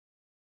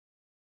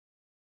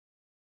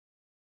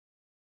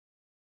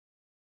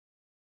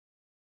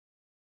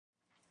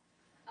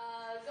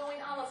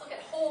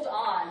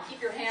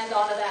Keep your hand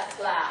onto that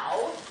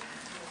plow.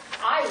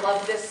 I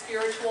love this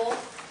spiritual.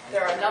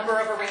 There are a number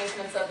of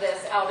arrangements of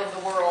this out in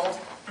the world.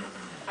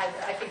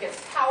 I think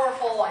it's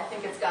powerful. I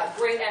think it's got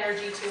great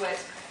energy to it.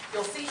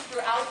 You'll see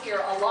throughout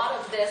here, a lot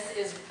of this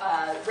is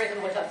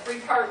written with a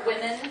 3-part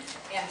women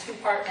and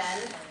 2-part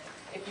men.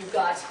 If you've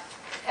got,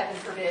 heaven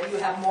forbid, you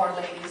have more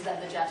ladies than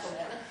the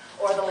gentlemen,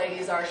 or the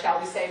ladies are, shall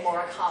we say,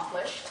 more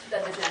accomplished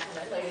than the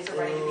gentlemen. Ladies are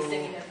ready to be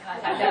singing.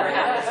 That never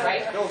happens,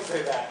 right? Don't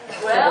say that.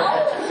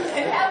 Well,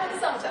 it happens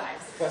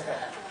sometimes.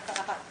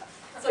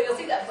 So you'll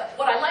see that. But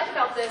what I like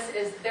about this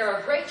is there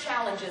are great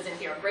challenges in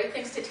here, great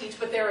things to teach,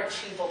 but they're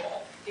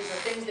achievable. These are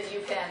things that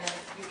you can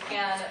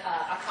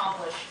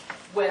accomplish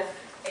with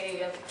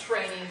a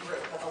training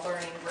group, with a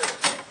learning group.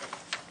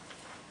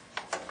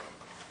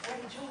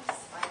 Ready,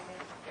 Joyce?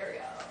 Here we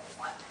go.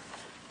 1.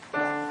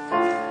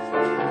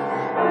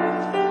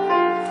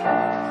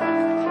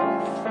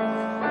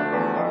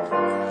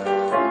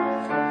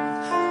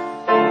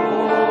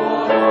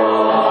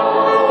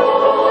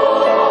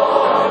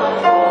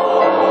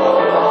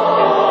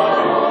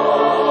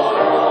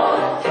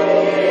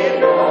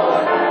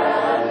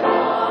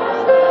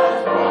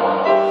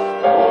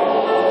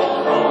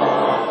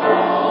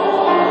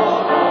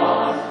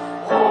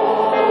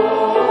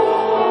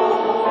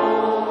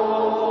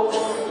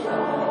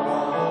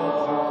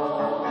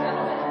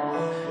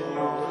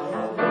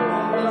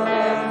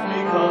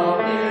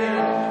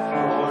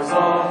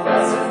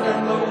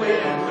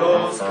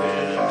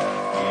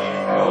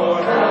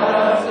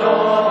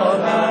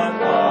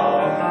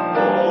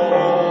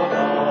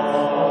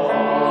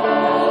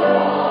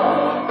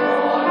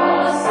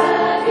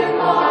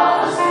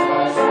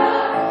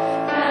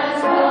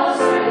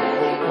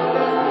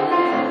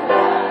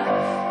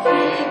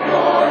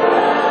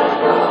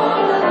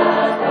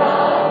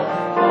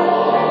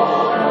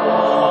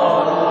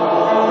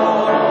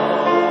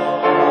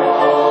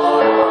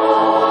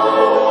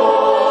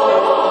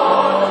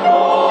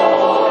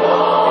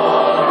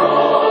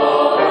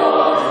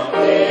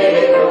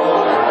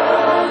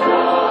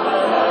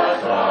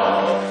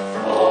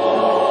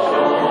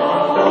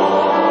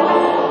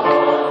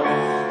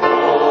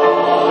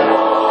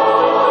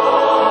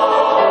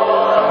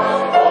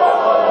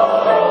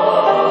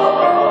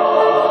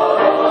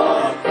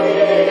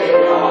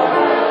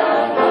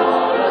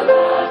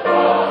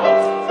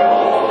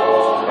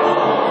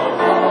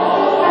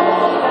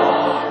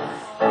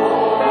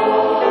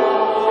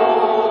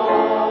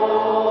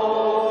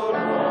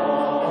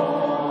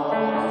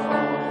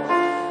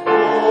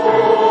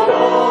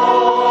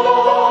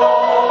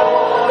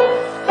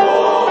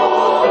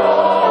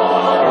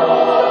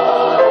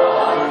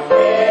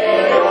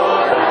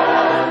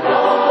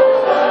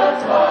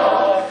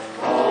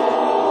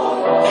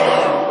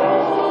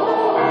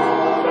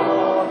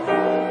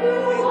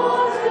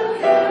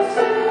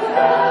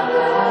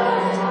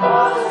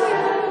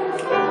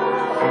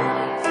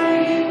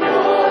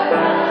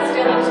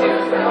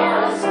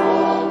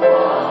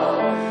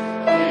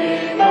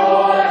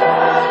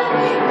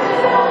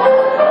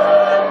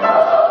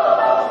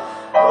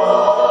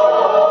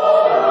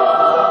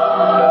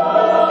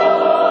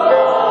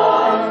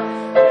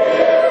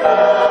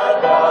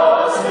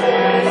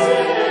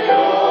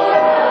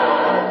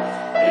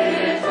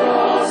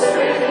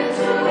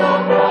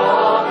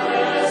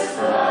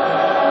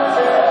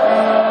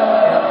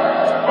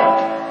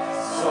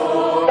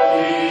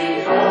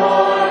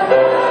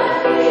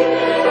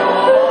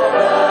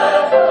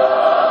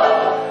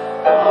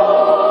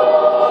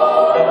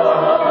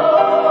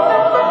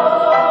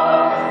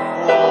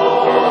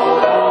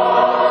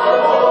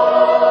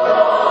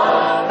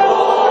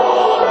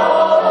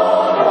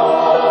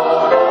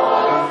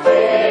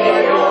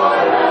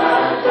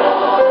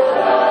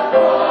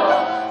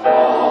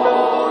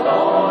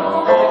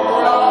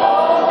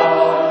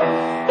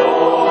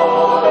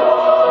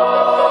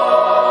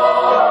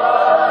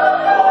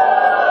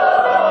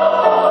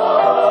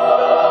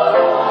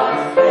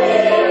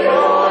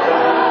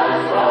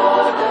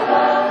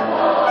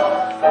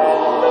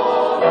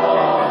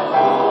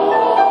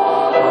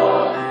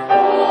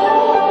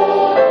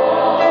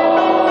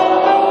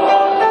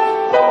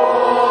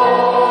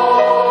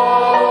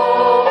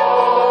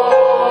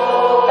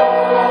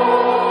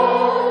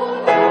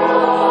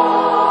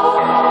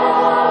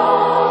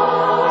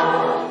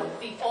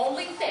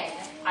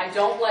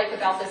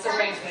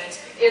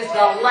 is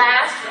the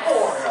last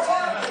chord.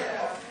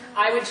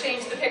 I would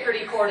change the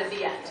picardy chord at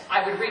the end.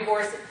 I would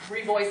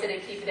revoice it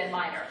and keep it in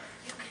minor.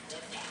 You can do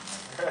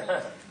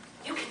that.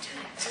 You can do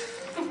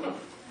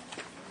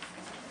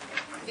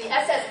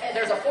that.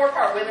 There's a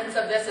 4-part women's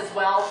of this as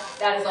well.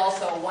 That is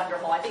also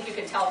wonderful. I think you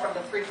can tell from the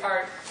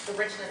 3-part, the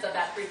richness of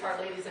that 3-part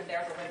ladies in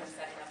there, the women's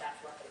setting of that.